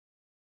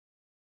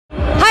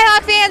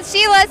on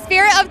Sheila,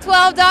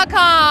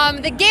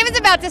 spiritOf12.com. The game is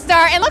about to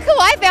start, and look who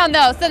I found,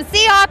 though. Some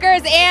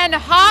Seahawkers and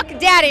Hawk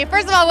Daddy.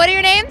 First of all, what are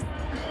your names?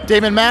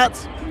 Damon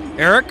Matz.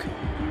 Eric.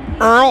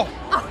 Earl.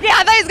 Oh, yeah,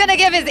 I thought he was going to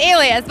give his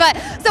alias. But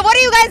so what do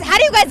you guys, how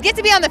do you guys get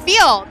to be on the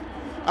field?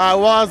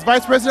 Well, as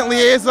Vice President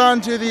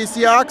Liaison to the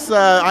Seahawks,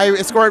 I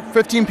escort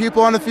 15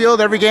 people on the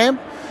field every game.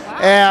 Wow.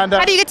 And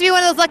how do you get to be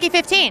one of those lucky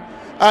 15?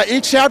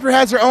 Each chapter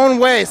has their own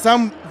way.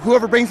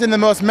 Whoever brings in the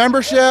most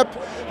membership,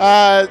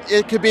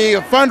 it could be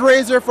a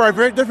fundraiser for our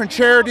very different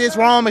charities,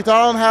 Ronald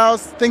McDonald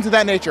House, things of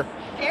that nature.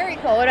 Very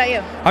cool. What about you?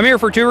 I'm here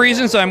for two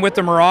reasons. I'm with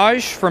the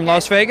Mirage from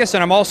Las Vegas,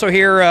 and I'm also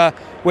here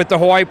with the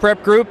Hawaii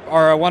Prep Group.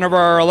 One of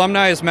our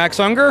alumni is Max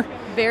Unger,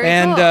 Very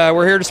and cool.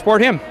 We're here to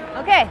support him.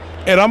 Okay.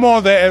 And I'm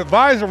on the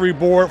advisory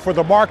board for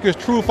the Marcus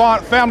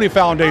Trufant Family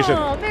Foundation.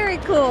 Oh, very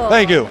cool.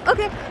 Thank you.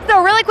 Okay.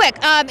 So really quick,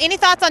 any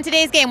thoughts on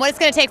today's game? What it's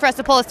going to take for us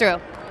to pull us through?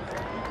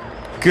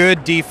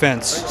 Good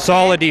defense,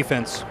 solid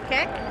defense.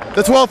 Okay.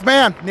 The 12th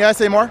man. Need I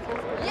say more?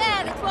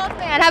 Yeah, the 12th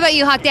man. How about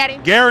you, Hawk Daddy?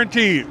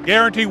 Guaranteed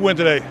win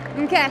today.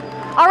 Okay.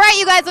 All right,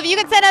 you guys, if you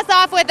could send us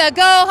off with a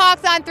Go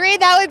Hawks on 3,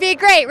 that would be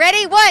great.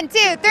 Ready? 1,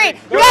 2, 3.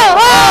 Go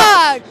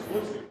Hawks!